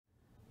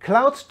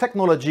Cloud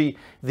technology,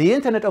 the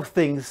Internet of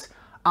Things,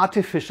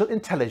 artificial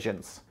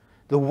intelligence.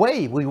 The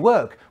way we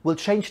work will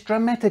change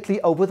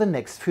dramatically over the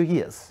next few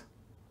years.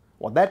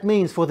 What that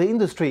means for the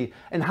industry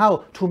and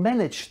how to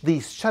manage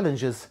these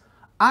challenges,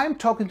 I'm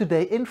talking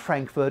today in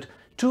Frankfurt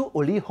to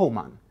Uli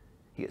Homann.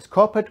 He is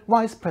Corporate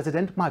Vice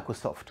President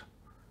Microsoft.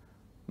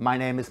 My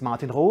name is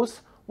Martin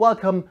Roos.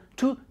 Welcome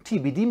to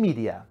TBD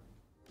Media.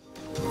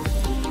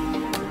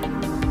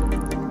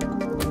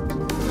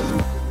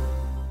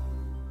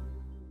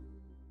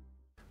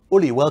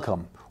 Uli,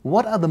 welcome.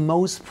 What are the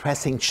most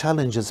pressing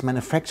challenges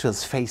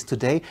manufacturers face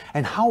today,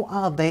 and how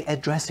are they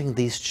addressing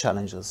these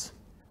challenges?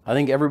 I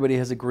think everybody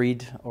has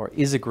agreed or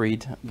is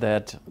agreed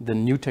that the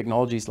new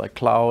technologies like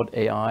cloud,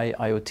 AI,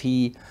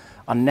 IoT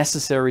are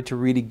necessary to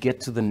really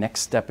get to the next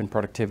step in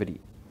productivity.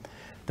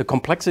 The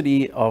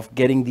complexity of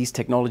getting these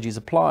technologies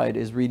applied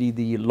is really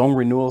the long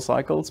renewal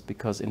cycles,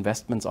 because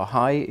investments are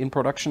high in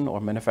production or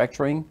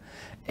manufacturing,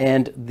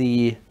 and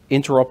the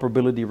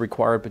interoperability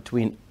required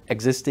between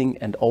existing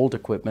and old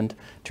equipment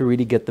to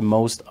really get the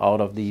most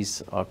out of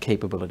these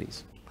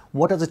capabilities.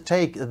 What does it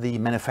take the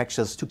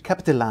manufacturers to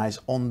capitalize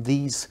on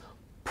these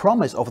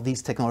promise of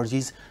these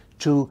technologies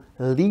to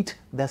lead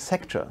their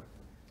sector?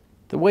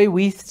 The way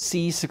we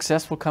see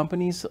successful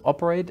companies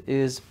operate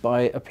is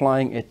by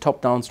applying a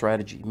top-down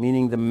strategy,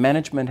 meaning the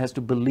management has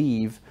to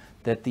believe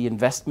that the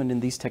investment in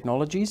these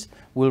technologies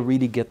will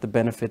really get the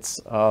benefits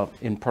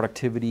in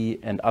productivity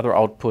and other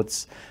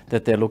outputs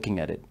that they're looking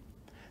at it.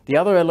 The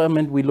other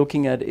element we're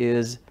looking at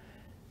is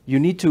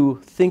you need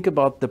to think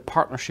about the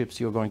partnerships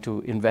you're going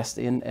to invest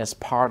in as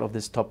part of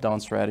this top-down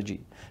strategy,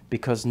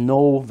 because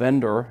no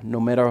vendor, no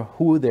matter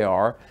who they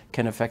are,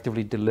 can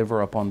effectively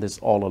deliver upon this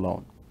all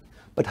alone.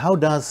 But how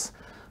does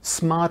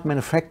smart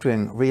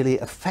manufacturing really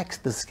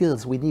affect the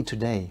skills we need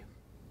today?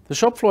 The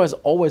shop floor has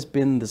always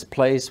been this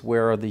place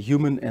where the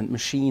human and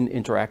machine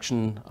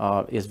interaction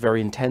is very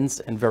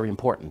intense and very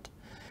important.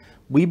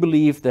 We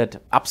believe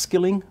that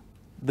upskilling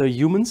the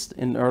humans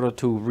in order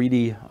to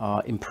really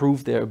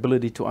improve their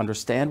ability to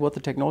understand what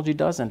the technology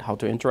does and how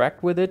to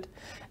interact with it,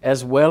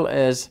 as well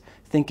as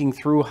thinking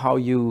through how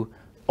you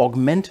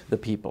augment the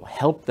people,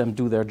 help them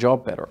do their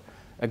job better.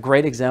 A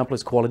great example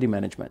is quality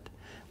management,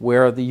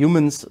 where the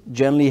humans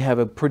generally have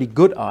a pretty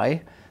good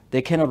eye.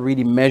 They cannot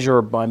really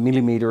measure by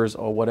millimeters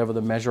or whatever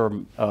the measure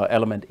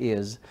element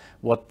is,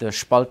 what the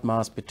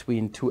Spaltmaß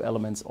between two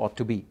elements ought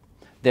to be.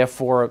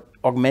 Therefore,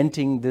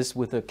 augmenting this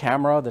with a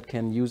camera that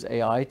can use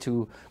AI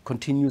to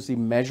continuously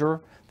measure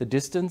the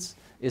distance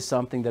is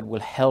something that will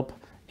help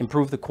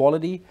improve the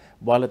quality,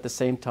 while at the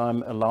same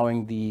time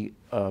allowing the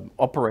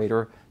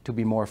operator to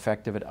be more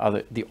effective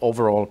at the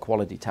overall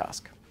quality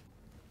task.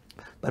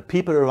 But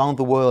people around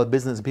the world,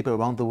 business people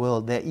around the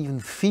world, they even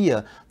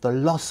fear the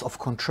loss of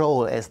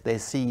control as they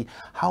see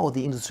how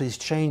the industry is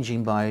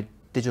changing by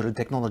digital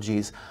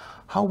technologies.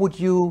 How would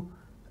you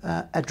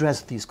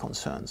address these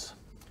concerns?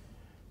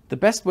 The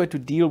best way to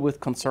deal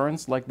with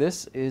concerns like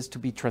this is to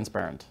be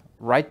transparent.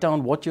 Write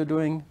down what you're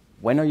doing,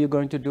 when are you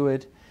going to do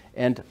it,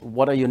 and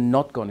what are you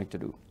not going to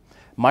do.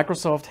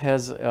 Microsoft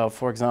has,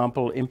 for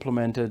example,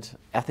 implemented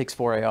Ethics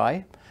for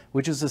AI,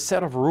 which is a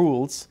set of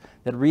rules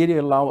that really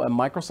allow a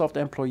Microsoft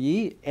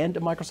employee and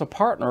a Microsoft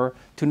partner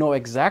to know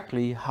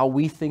exactly how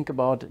we think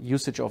about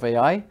usage of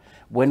AI,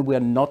 when we're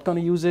not going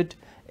to use it,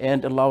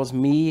 and allows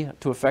me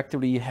to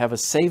effectively have a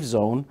safe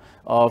zone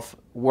of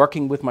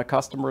working with my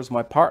customers,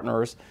 my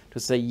partners, to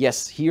say,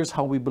 yes, here's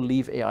how we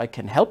believe AI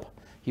can help,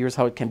 here's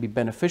how it can be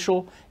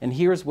beneficial, and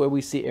here's where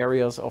we see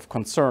areas of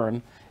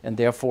concern, and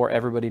therefore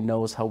everybody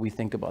knows how we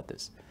think about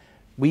this.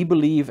 We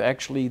believe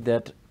actually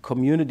that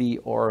community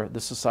or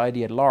the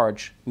society at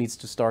large needs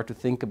to start to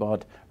think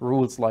about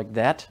rules like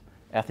that,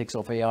 ethics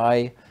of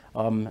AI,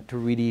 to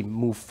really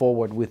move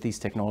forward with these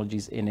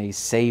technologies in a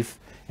safe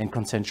and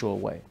consensual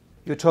way.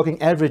 You're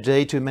talking every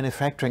day to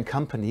manufacturing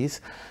companies,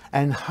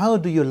 and how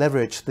do you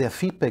leverage their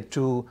feedback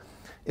to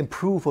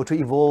improve or to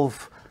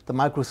evolve the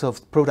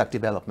Microsoft product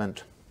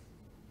development?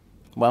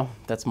 Well,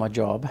 that's my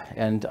job,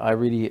 and I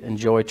really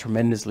enjoy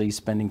tremendously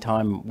spending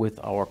time with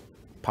our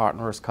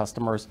partners,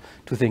 customers,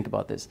 to think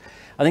about this.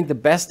 I think the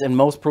best and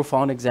most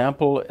profound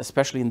example,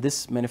 especially in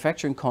this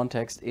manufacturing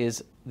context,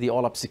 is the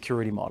all-up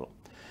security model.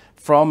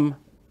 From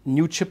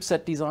new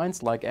chipset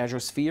designs like Azure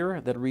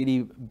Sphere that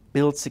really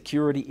build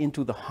security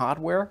into the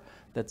hardware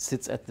that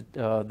sits at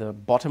the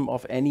bottom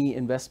of any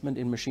investment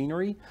in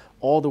machinery,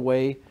 all the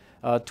way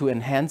to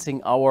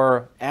enhancing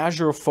our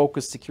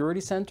Azure-focused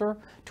security center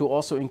to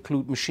also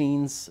include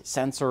machines,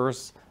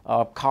 sensors,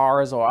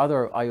 cars, or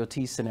other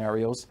IoT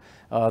scenarios.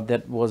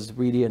 That was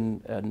really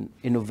an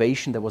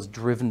innovation that was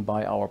driven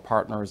by our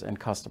partners and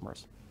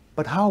customers.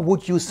 But how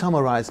would you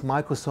summarize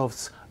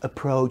Microsoft's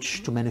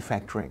approach to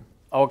manufacturing?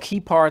 Our key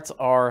parts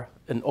are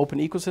an open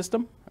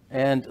ecosystem,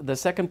 and the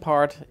second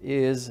part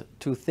is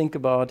to think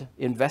about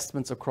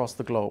investments across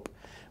the globe,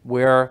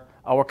 where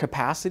our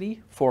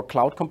capacity for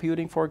cloud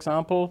computing, for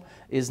example,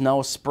 is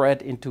now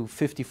spread into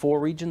 54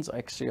 regions.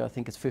 Actually, I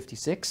think it's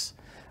 56.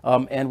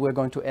 and we're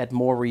going to add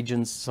more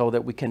regions so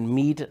that we can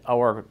meet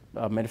our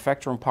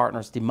manufacturing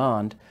partners'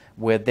 demand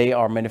where they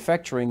are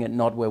manufacturing and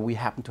not where we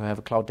happen to have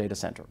a cloud data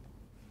center.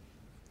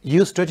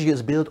 Your strategy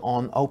is built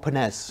on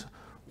openness.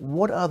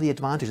 What are the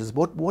advantages?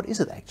 What is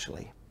it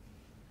actually?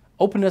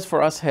 Openness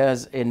for us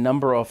has a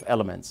number of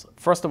elements.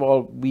 First of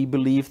all, we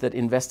believe that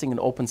investing in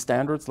open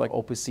standards like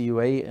OPC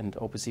UA and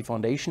OPC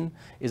Foundation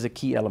is a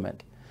key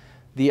element.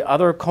 The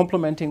other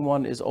complementing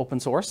one is open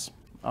source.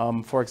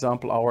 For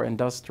example, our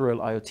Industrial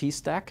IoT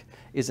stack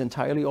is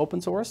entirely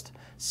open sourced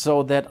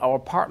so that our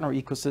partner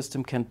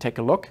ecosystem can take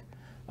a look,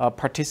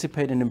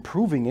 participate in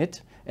improving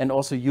it, and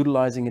also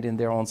utilizing it in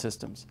their own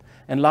systems.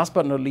 And last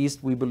but not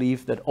least, we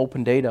believe that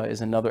open data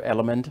is another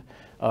element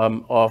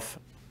of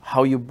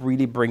how you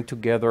really bring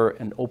together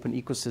an open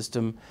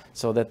ecosystem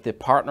so that the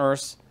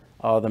partners,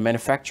 the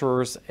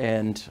manufacturers,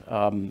 and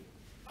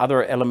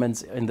other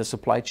elements in the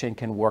supply chain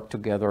can work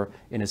together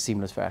in a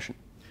seamless fashion.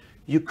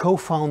 You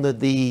co-founded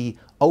the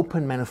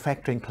Open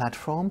Manufacturing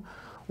Platform.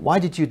 Why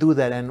did you do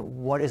that,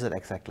 and what is it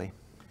exactly?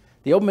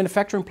 The Open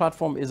Manufacturing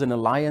Platform is an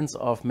alliance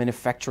of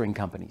manufacturing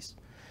companies.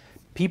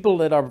 People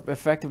that are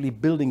effectively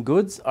building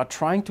goods are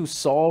trying to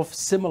solve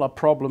similar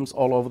problems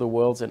all over the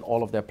world in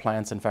all of their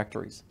plants and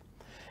factories.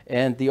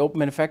 And the Open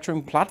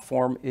Manufacturing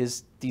Platform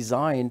is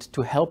designed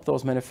to help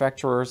those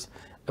manufacturers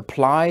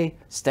apply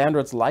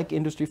standards like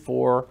Industry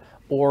 4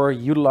 or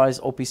utilize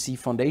OPC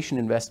Foundation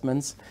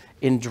investments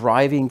in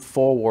driving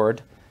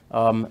forward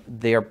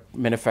their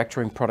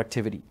manufacturing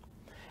productivity.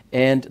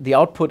 And the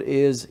output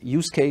is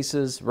use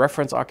cases,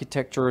 reference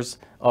architectures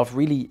of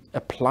really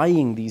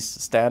applying these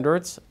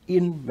standards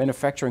in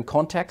manufacturing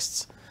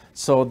contexts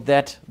so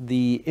that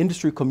the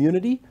industry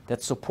community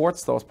that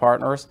supports those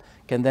partners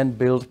can then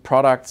build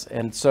products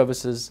and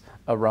services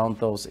around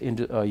those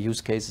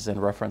use cases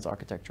and reference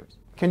architectures.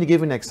 Can you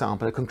give an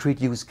example, a concrete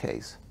use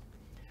case?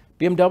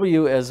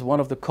 BMW, as one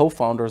of the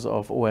co-founders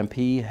of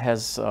OMP,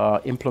 has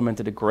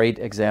implemented a great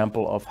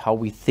example of how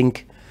we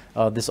think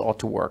this ought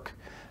to work.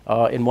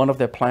 In one of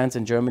their plants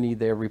in Germany,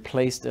 they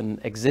replaced an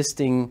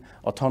existing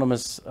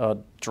autonomous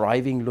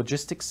driving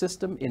logistics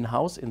system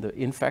in-house in the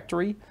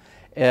in-factory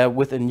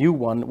with a new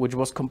one, which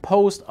was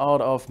composed out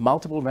of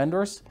multiple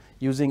vendors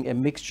using a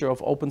mixture of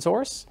open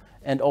source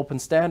and open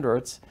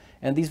standards.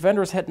 And these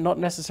vendors had not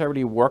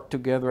necessarily worked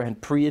together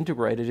and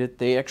pre-integrated it.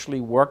 They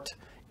actually worked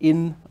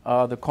in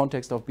the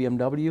context of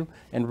BMW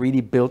and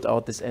really built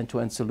out this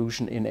end-to-end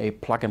solution in a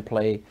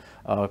plug-and-play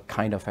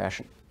kind of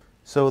fashion.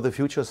 So the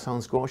future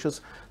sounds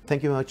gorgeous.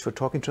 Thank you very much for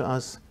talking to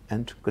us,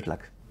 and good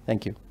luck.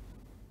 Thank you.